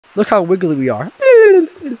Look how wiggly we are.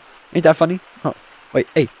 Ain't that funny? Oh, wait,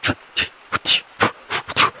 hey.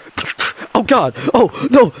 Oh God! Oh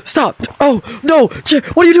no! Stop! Oh no!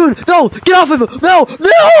 What are you doing? No! Get off of him! No!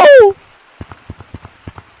 No!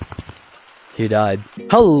 He died.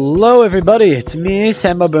 Hello, everybody. It's me,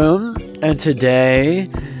 Samba Boom, and today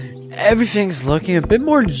everything's looking a bit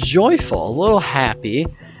more joyful, a little happy,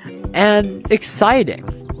 and exciting.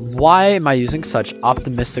 Why am I using such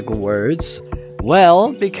optimistic words?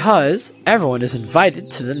 Well, because everyone is invited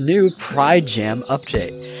to the new Pride Jam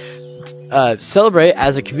update. Celebrate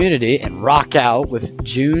as a community and rock out with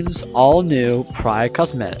June's all-new Pride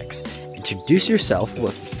cosmetics. Introduce yourself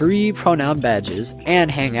with free pronoun badges and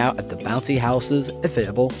hang out at the bouncy houses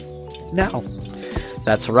available now.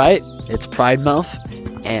 That's right, it's Pride Month,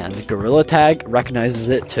 and Gorilla Tag recognizes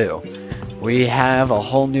it too. We have a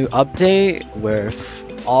whole new update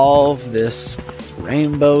with all of this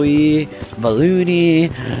rainbowy, balloony,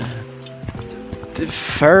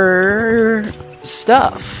 fur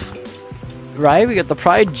stuff. Right? We got the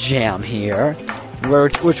Pride Jam here,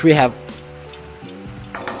 which we have.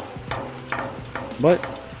 What?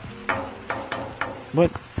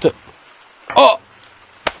 What the? Oh!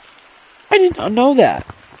 I did not know that.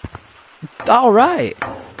 Alright.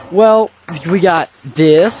 Well, we got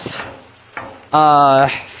this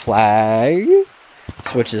flag,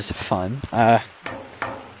 which is fun.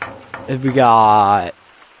 We got,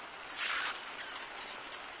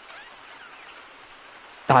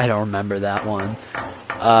 I don't remember that one.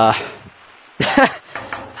 We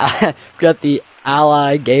got the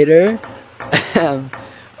alligator.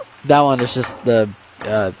 That one is just the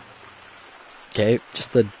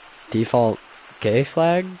just the default gay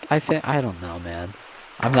flag. I think, I don't know, man.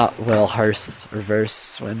 I'm not well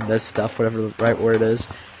versed in this stuff, whatever the right word is.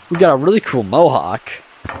 We got a really cool mohawk.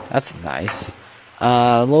 That's nice.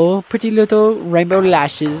 Pretty little rainbow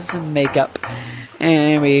lashes and makeup.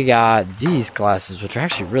 And we got these glasses, which are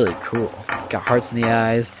actually really cool. Got hearts in the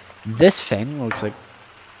eyes. This thing looks like...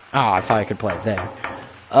 Oh, I thought I could play it there.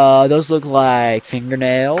 Those look like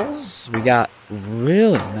fingernails. We got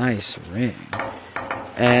really nice ring.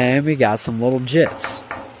 And we got some little jits.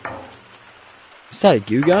 Is that a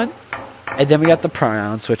goo gun? And then we got the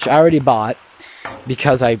pronouns, which I already bought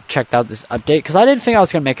because I checked out this update, because I didn't think I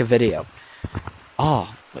was going to make a video.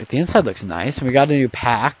 Oh, like the inside looks nice. And we got a new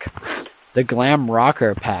pack. The Glam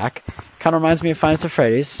Rocker pack. Kind of reminds me of Five Nights at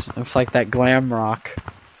Freddy's. It's like that glam rock.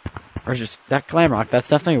 Or just that glam rock. That's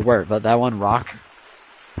definitely a word, but that one rock.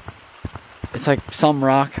 It's like some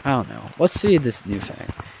rock. I don't know. Let's see this new thing.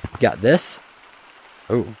 Got this.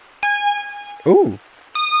 Ooh. Ooh.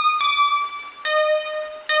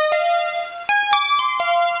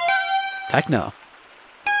 Techno.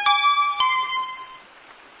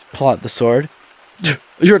 Pull out the sword.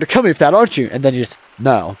 You're gonna kill me with that, aren't you? And then you just,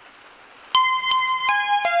 no.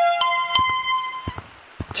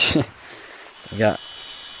 We got,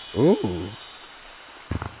 ooh.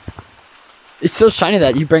 It's so shiny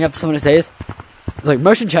that you bring up to someone and says, it's like,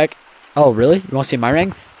 motion check. Oh, really? You want to see my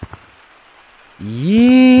ring?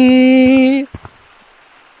 Yeah.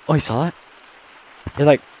 Oh, you saw that? It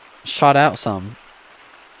like shot out some.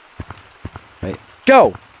 Wait.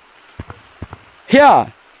 Go!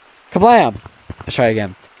 Here! Kablam! Let's try it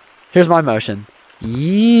again. Here's my motion.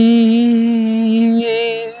 Yeah.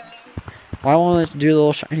 Why won't it do the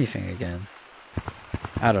little shiny thing again?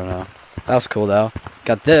 I don't know. That was cool though.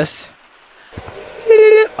 Got this.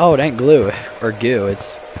 Oh, it ain't glue or goo.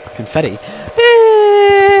 It's confetti.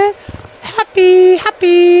 Happy,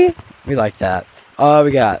 happy. We like that.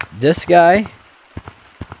 We got this guy.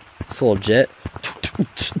 It's a little jet.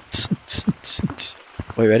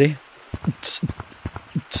 Wait, ready?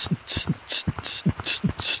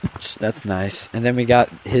 That's nice. And then we got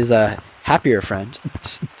his happier friend.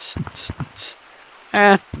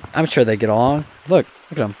 I'm sure they get along. Look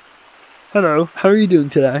at him. Hello, how are you doing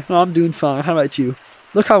today? Oh, I'm doing fine. How about you?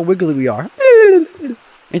 Look how wiggly we are.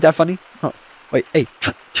 Ain't that funny? Oh, wait, hey.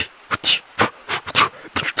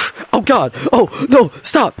 Oh God! Oh no!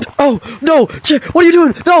 Stop! Oh no! What are you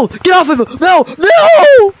doing? No! Get off of him! No!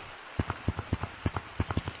 No!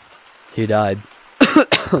 He died.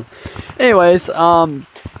 Anyways,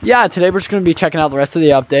 yeah, today we're just gonna be checking out the rest of the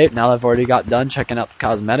update. Now that I've already got done checking out the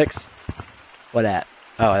cosmetics. What at?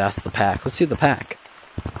 Oh, that's the pack. Let's see the pack.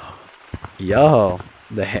 Yo,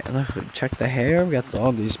 the hair. Look, check the hair. We got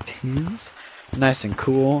all these pins. Nice and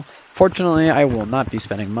cool. Fortunately, I will not be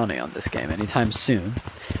spending money on this game anytime soon.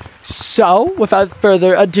 So, without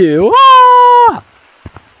further ado,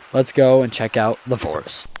 let's go and check out the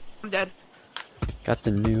forest. I'm dead. Got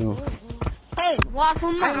the new... Hey,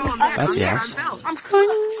 waffle man. That's yes. I'm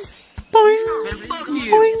coming. Boing. Fuck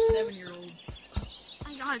you.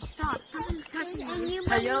 God, stop. Someone's touching me.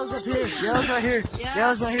 Hey, Yellow's up here. Yellow's right here. Yeah.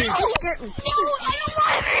 Yellow's right here. No, I don't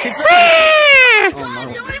want it. Oh,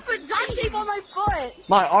 no. Somebody put duct tape on my foot.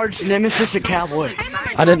 My arch nemesis, a cowboy.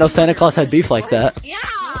 I didn't know Santa Claus had beef like that. Yeah.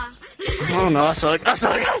 Oh no, I suck. I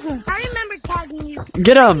suck. I remember tagging you.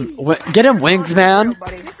 Get him wings, man.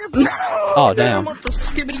 Oh damn.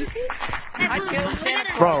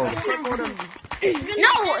 Bro. No,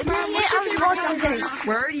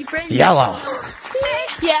 we're already friends. Yellow.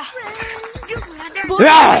 Yeah.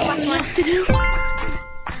 Yeah.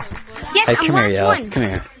 Yes, Hey, I'm come here, last Yellow. one. Come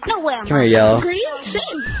here. No way. I'm Come here, Yellow. green. Same.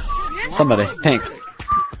 Somebody, pink.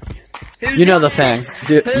 You know the thing.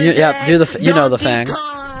 Do the. You know the thing.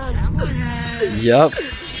 Yup.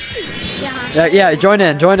 Yeah. Join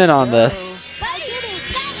in on this.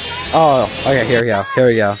 Oh, okay. Here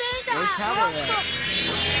we go.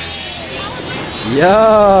 Yo.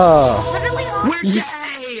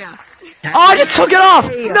 Oh, I just took it off.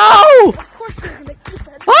 No.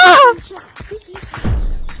 Ah!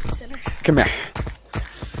 Come here.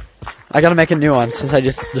 I gotta make a new one since I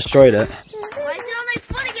just destroyed it. Why is it on my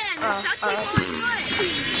foot again? There's duct tape on my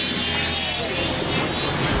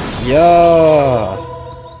foot. Yo.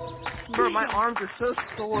 Bro, my arms are so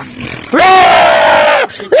sore.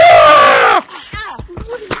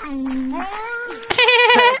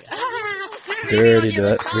 We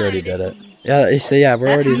already did it. Yeah, you see, yeah, we're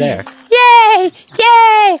already there. Yay!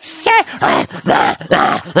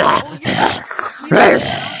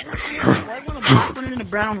 Put in the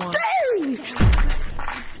brown one.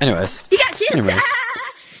 Anyways. You got chips. Anyways.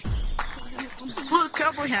 Look,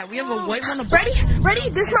 cowboy hat. We have a white one, a black Ready?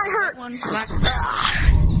 This might hurt. one, black.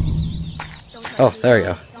 Oh, there we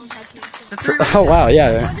go. The three Oh, wow,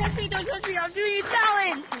 yeah. Don't touch me, I'm doing a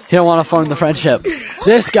challenge. He don't want to form the friendship.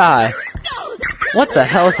 This guy. What the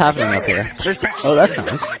hell is happening up here? Oh, that's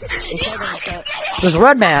nice. There's a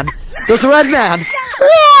red man. There's a red man.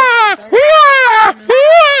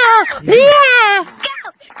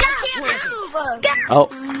 Oh,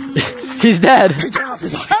 he's dead.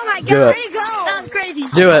 Oh my God, Do it. where'd he go? That was crazy.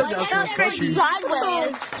 Do it. That was crazy.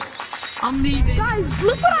 Sideways. I'm leaving. Guys,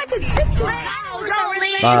 look what I can stick to. Wow, don't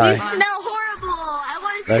leave. Bye. You smell horrible. I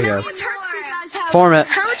want to There he smell goes. what hurts do you guys have? Form it.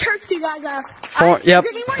 How much hurts do you guys have? Yep,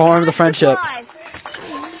 Does anyone form the have friendship. supply?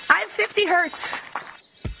 I have 50 hertz.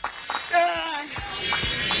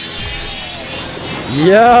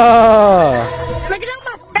 Yeah. Look at all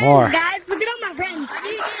my friends, More. guys. Look at all my friends.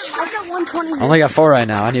 I've got 120. I only got 4 right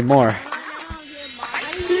now. I need more.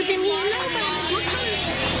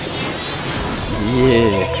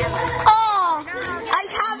 Yeah. Oh, I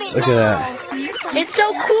have it Look now. at that. It's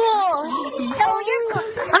so cool.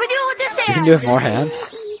 Let me do it with this hand. You can do it with more hands.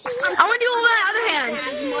 I want to do it with my other hand.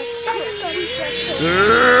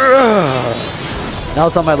 Now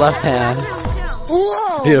it's on my left hand.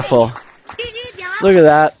 Whoa. Beautiful. Look at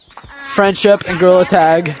that. Friendship and Gorilla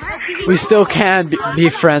Tag. We still can be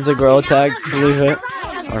friends with Gorilla Tag, believe it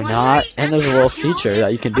or not. And there's a little feature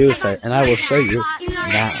that you can do with it, and I will show you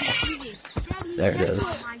now. There it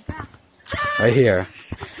is. Right here.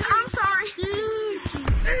 I'm sorry.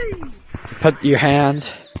 Put your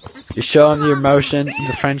hands, you show them the emotion,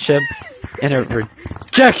 the friendship, and it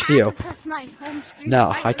rejects you.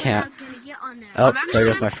 No, I can't. Oh, there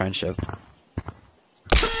goes my friendship.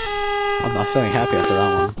 I'm not feeling happy after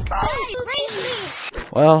that one.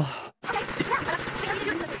 Well,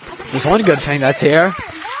 there's one good thing that's here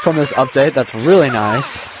from this update that's really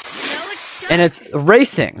nice, and it's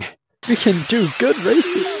racing. We can do good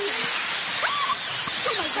racing.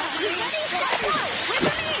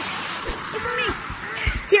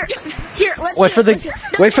 Here, Wait for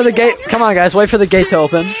the gate. Come on, guys, wait for the gate to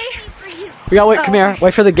open. We gotta wait. Come here.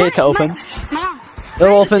 Wait for the gate to open.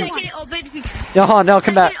 It'll open. No, hold on, no,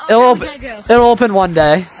 come back. It'll open one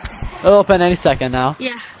day. It'll open any second now.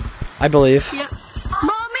 Yeah. I believe. Yeah.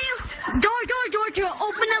 Mommy, door,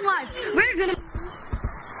 open it wide. We're gonna.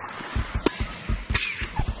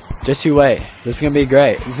 Just you wait. This is gonna be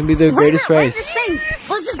great. This is gonna be the greatest race.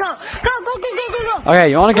 Let's just go. Go. Okay,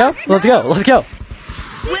 you wanna go? Let's go. Let's go.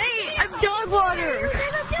 Wait, I'm dog water.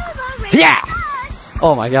 Yeah.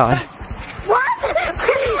 Oh my God. What?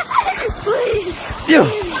 Please. Ew.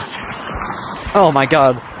 Oh my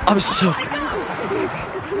God. I'm so.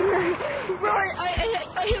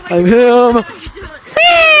 I'm him.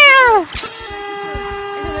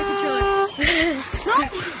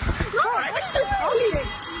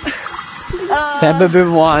 Samba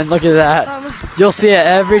Boom 1, look at that. You'll see it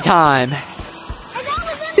every time.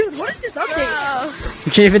 Dude, what is this update?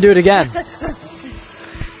 You can't even do it again.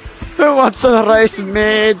 Who wants to race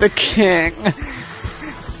me, the king?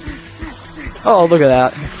 Oh, look at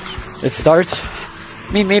that. It starts.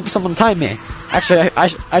 Maybe someone time me. Actually, I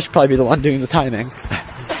should probably be the one doing the timing.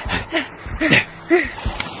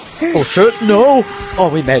 Oh shit, no! Oh,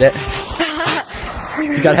 we made it.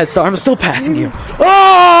 You got a head start, I'm still passing you.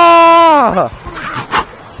 Ah!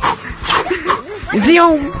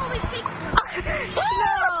 Zoom!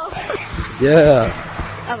 Yeah.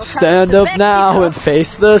 Stand up now and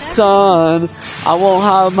face the sun. I won't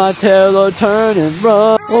have my tail or turn and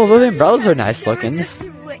run. Oh, those umbrellas are nice looking.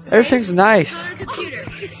 Everything's nice.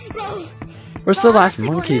 Where's the last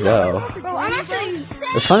monkey though?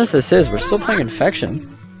 As fun as this is, we're still playing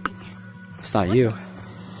Infection. It's not you.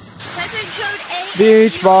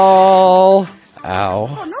 Beach ball. Ow.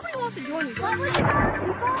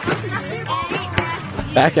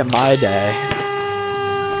 Back in my day,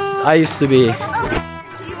 I used to be.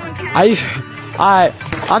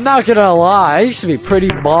 I'm not gonna lie. I used to be pretty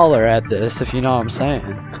baller at this, if you know what I'm saying.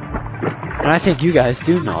 And I think you guys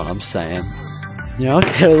do know what I'm saying. You know,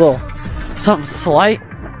 hit a little something slight,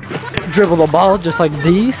 dribble the ball just like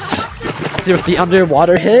these, with the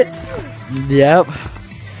underwater hit. Yep.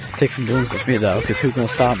 Take some balloons with me though, because who's gonna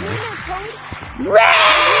stop me?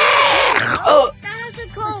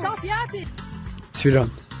 Shoot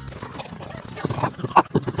him.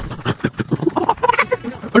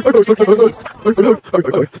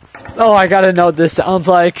 Oh, I gotta know what this sounds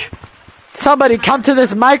like. Somebody come to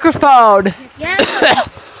this microphone!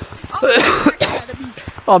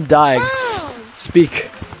 I'm dying. Speak.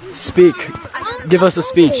 Speak. Give us a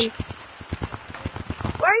speech.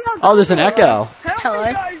 Oh, there's an echo.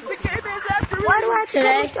 Hello.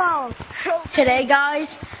 Today,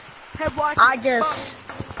 guys, I just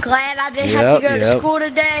glad I didn't have to go to school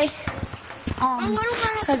today.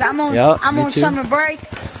 Cause I'm on summer break.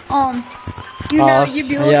 You know, you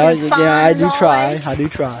be looking fine I do try. always. I do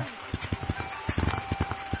try.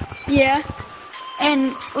 Yeah.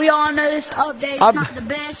 And we all know this update's not the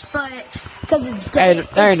best, but because it's gay. Hey,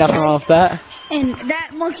 there ain't nothing wrong with that. And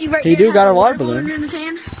that monkey right He there do got has a water balloon in his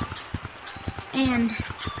hand. And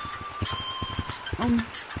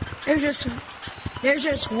there's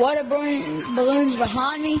just water balloons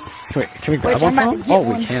behind me. Can we grab one from him? Oh,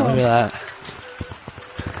 we can. Look at that.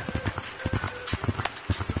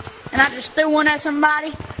 And I just threw one at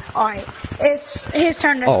somebody. Alright, it's his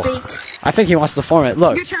turn to speak. I think he wants to form it.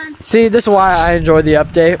 Look. Your turn. See, this is why I enjoy the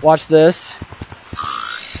update. Watch this.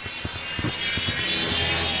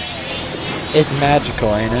 It's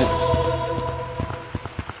magical, ain't it?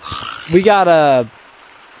 We got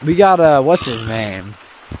what's his name?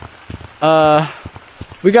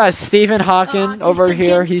 We got Stephen Hawking over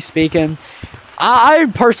here. He's speaking. I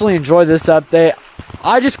personally enjoy this update.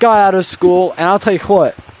 I just got out of school, and I'll tell you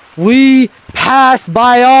what. We passed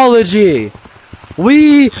biology.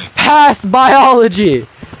 We passed biology.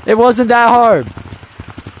 It wasn't that hard.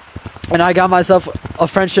 And I got myself a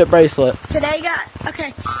friendship bracelet. Today,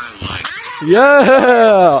 okay.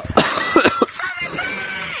 Yeah.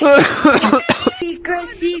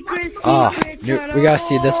 Secret. We gotta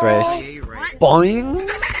see this race. Boing.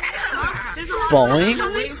 Boing.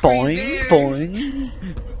 Boing. Boing.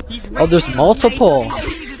 Oh, there's multiple.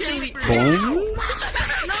 Boing.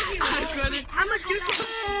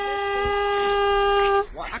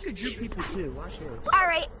 I could juke people too. Watch this.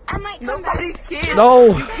 Alright, I might come back.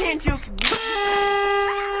 No. You can't juke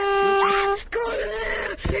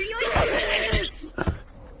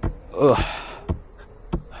Ugh.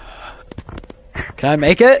 Can I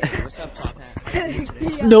make it?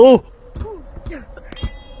 No.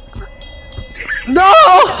 No.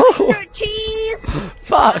 Cheese.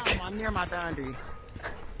 Fuck. I'm near my boundary.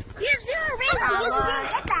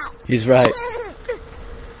 He's right.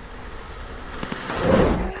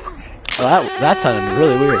 Well, that sounded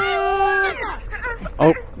really weird.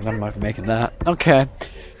 Oh, I'm not making that. Okay.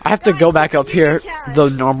 I have to go back up here the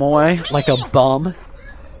normal way, like a bum.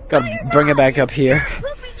 Gotta bring it back up here.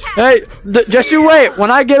 Hey, just you wait.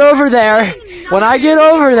 When I get over there,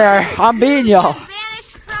 I'm beating y'all.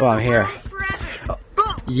 Oh, I'm here.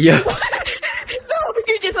 Yeah.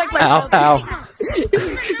 You're just like my Ow, ow.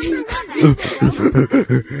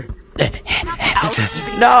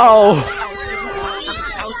 No!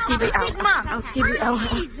 I'll skip it out.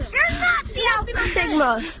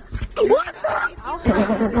 Sigma.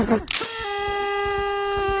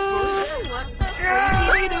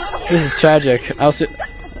 This is tragic.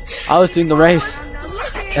 I was doing the race,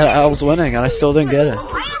 and I was winning, and I still didn't get it.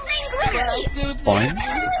 Fine.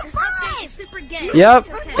 Yep,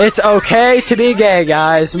 it's okay to be gay,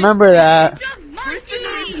 guys. Remember that.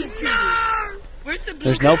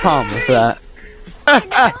 There's no problem with that.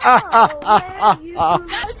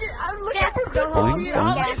 Boing,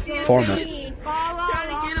 boing. Form it.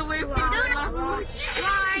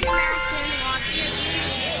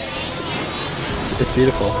 It's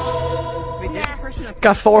beautiful.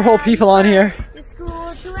 Got 4 whole people on here.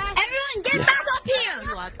 Everyone get back up here!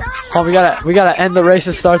 Oh, we gotta end the race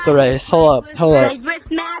and start the race. Hold up.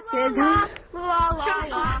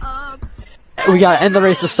 We gotta end the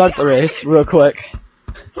race to start the race, real quick.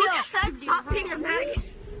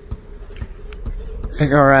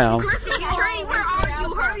 Hang around. Christmas tree, where are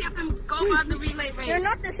you? Hurry up and go on the relay race. You're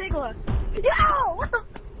not the sigler. Yo! What the?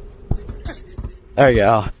 There you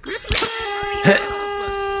go.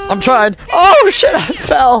 I'm trying. Oh shit, I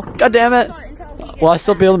fell. God damn it. Will I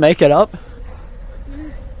still be able to make it up?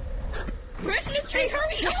 Christmas tree,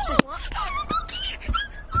 hurry up!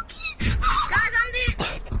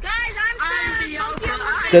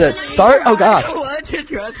 Did it start? Oh god.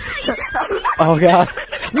 Oh god.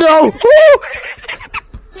 No! Woo!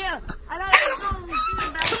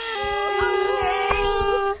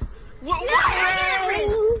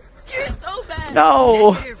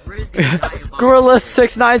 No! Gorilla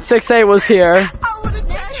 6968 was here.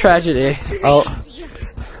 Tragedy. Oh.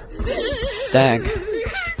 Dang.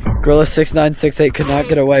 Gorilla 6968 could not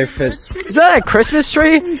get away from it. Is that a Christmas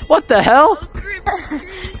tree? What the hell?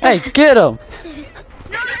 Hey, get him!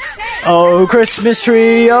 Oh, Christmas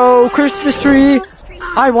tree, oh, Christmas tree.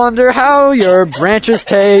 I wonder how your branches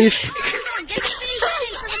taste.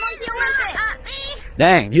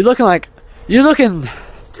 Dang, you looking.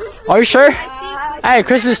 Are you sure? Hey,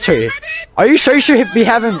 Christmas tree. Are you sure you should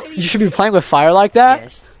be playing with fire like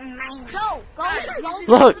that?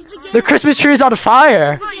 Look, the Christmas tree is on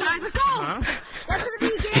fire.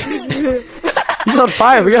 He's on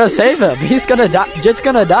fire. We gotta save him. He's gonna die. Jet's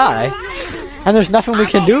gonna die, and there's nothing we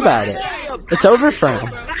can do about it. It's over for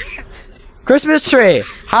him. Christmas tree.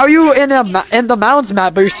 How are you in the mountains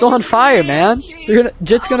map, but you're still on fire, man?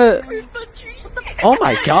 Jet's gonna. Oh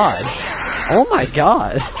my god. Oh my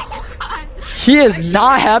god. He is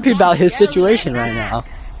not happy about his situation right now.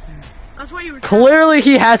 Clearly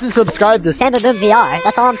he hasn't subscribed to Samba Boom VR,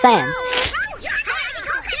 that's all I'm saying.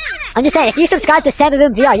 I'm just saying, if you subscribe to Samba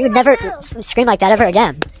Boom VR, you would never scream like that ever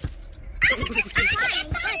again.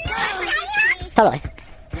 Totally.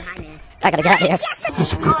 I gotta get out of here.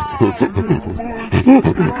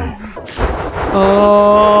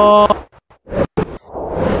 Oh.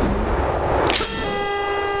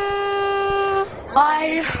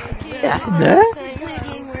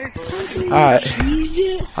 Alright.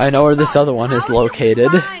 I know where this other one is located.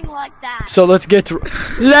 So let's get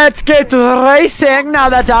racing now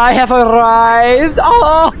that I have arrived.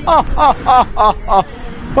 Oh,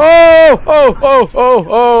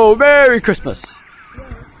 Merry Christmas.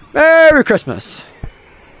 Merry Christmas.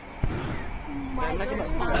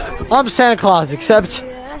 I'm Santa Claus, except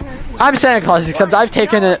I've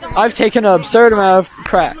taken an absurd amount of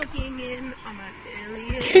crack.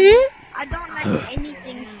 I don't like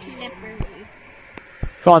anything slippery.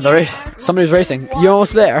 Come on, the race. Somebody's racing. You're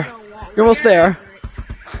almost there. You're almost there.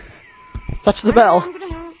 Touch the bell.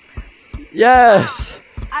 Yes.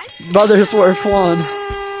 Brothers worth one.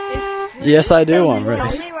 Yes, I do want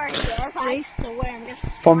race.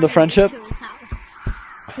 Form the friendship.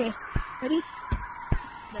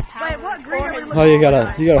 Oh, you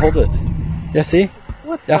gotta hold it. Yeah, see?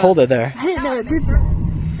 Yeah, hold it there.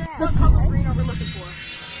 What color green are we looking for?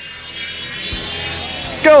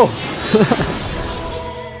 Go!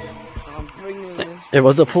 It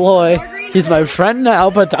was a ploy. He's my friend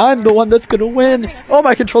now, but I'm the one that's gonna win. Oh,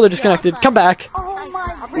 my controller disconnected. Come back.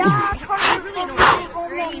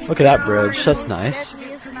 Look at that bridge. That's nice.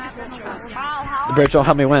 The bridge will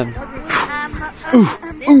help me win.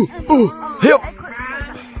 Ooh. Yep.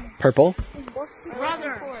 Purple.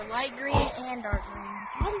 Light green and dark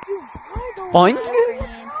green. Boing.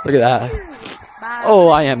 Look at that. Oh,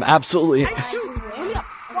 I am absolutely.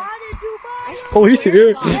 Oh, he's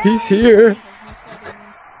here. He's here.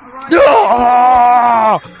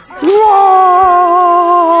 Oh.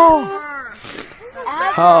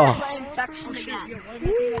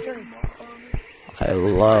 I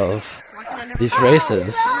love these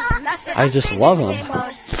races. I just love them.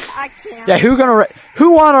 Yeah, who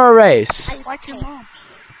won our race?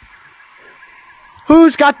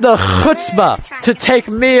 Who's got the chutzpah to take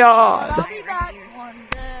me on?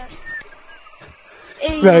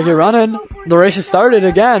 Better get running. The race has started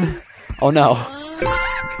again. Oh no.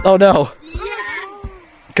 Oh no.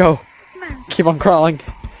 Go. Keep on crawling.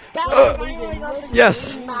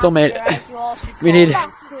 Yes. Still made it. We need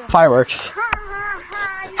fireworks.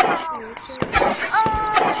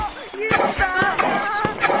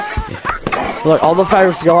 Look, all the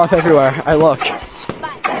fireworks go off everywhere. I look.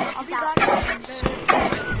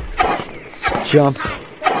 Jump.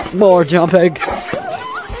 More jumping.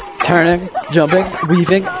 Turning, jumping,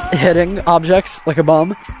 weaving. hitting objects like a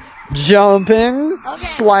bum. Jumping,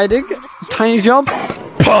 sliding, tiny jump,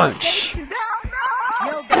 punch.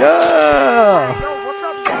 Yeah.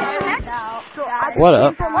 What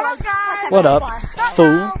up? What up,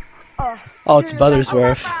 fool? Oh, it's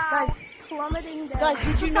Buttersworth. Guys,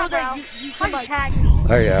 did you know that you can like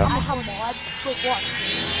There you go.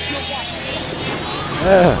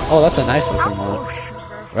 Yeah. Oh, that's a nice looking one.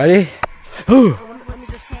 Ready? Ooh.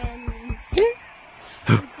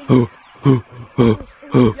 Yo,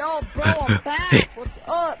 bro, I'm back. What's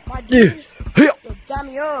up, my dude? Yo, damn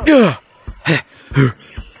me up.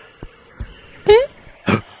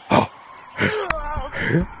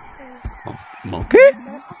 Monkey?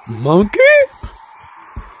 Monkey?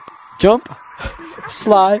 Jump,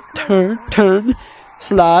 slide, turn,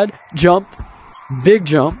 slide, jump, big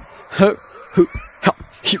jump,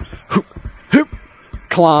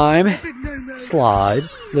 climb, slide,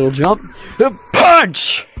 little jump,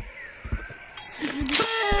 punch!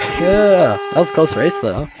 Yeah, that was a close race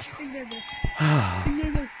though.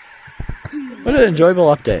 What an enjoyable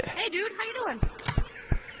update. Hey, dude, how you doing?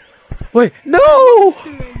 Wait, no!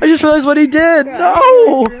 I just realized what he did!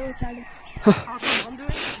 No!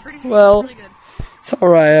 Well, it's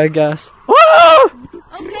alright, I guess. Ah!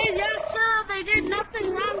 Okay, yes, sir. They did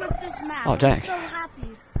nothing wrong with this map. Oh, dang. I'm so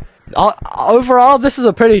happy. Overall, this is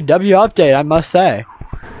a pretty W update, I must say.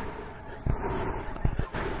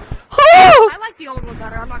 I like the old one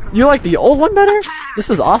better. I'm not gonna. You like the old one better?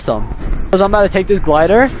 This is awesome. Because I'm about to take this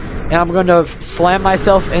glider, and I'm going to slam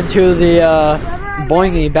myself into the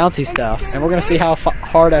boingy bouncy stuff, and we're going to see how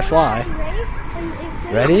hard I fly.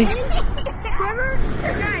 Ready?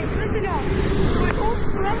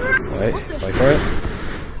 Wait for it.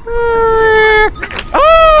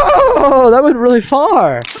 Oh, that went really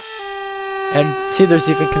far. And see, there's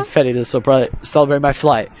even confetti. This will probably celebrate my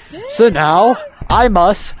flight. So now, I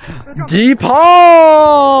must depart!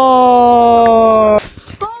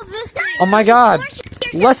 Oh my god.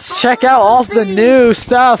 Let's check out all the new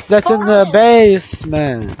stuff that's in the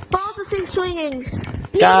basement.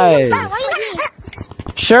 Guys.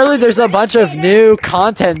 Surely there's a bunch of new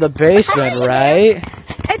content in the basement, right?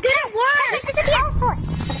 It didn't work.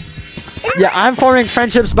 Yeah, I'm forming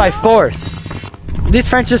friendships by force. These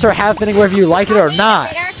friendships are happening whether you like it or not.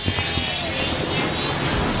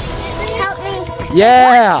 Help me.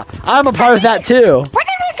 Yeah, I'm a part of that too. Where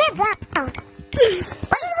did we get brown?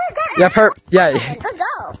 Yeah, Let's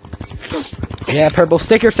go. yeah, Purple,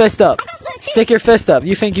 stick your fist up. Stick your fist up.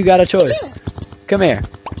 You think you got a choice. Come here.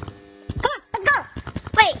 Come on, let's go.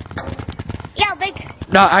 Wait. Yo, big.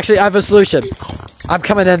 No, actually, I have a solution. I'm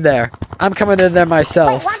coming in there. I'm coming in there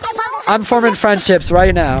myself. I'm forming friendships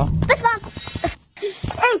right now. This one.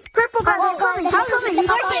 Hey, purple guy, he's coming. He's coming. He's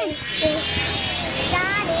coming.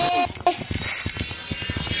 Got it.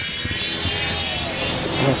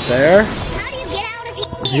 Almost there. How do you get out of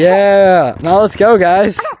here? Yeah. Now let's go,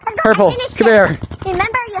 guys. Purple, come here.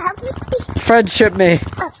 Remember, you helped me? Friendship me.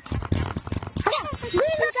 Okay.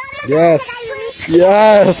 Yes.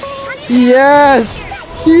 Yes. Yes.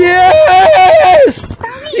 Yes.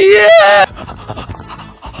 Yeah.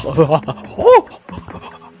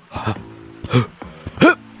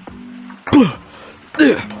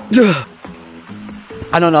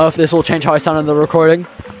 I don't know if this will change how I sound in the recording,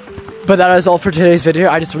 but that is all for today's video.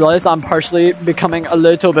 I just realized I'm partially becoming a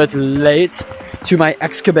little bit late to my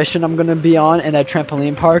exhibition I'm going to be on in a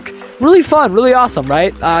trampoline park. Really fun, really awesome,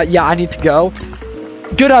 right? Yeah, I need to go.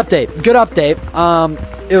 Good update, good update.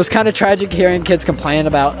 It was kind of tragic hearing kids complain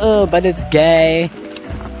about, oh, but it's gay.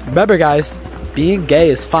 Remember, guys, being gay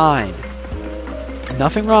is fine.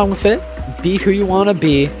 Nothing wrong with it. Be who you want to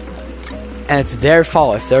be. And it's their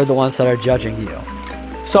fault if they're the ones that are judging you.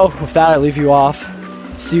 So, with that, I leave you off.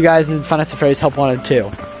 See you guys in Finance and Fairies Help 1 and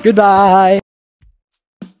 2. Goodbye!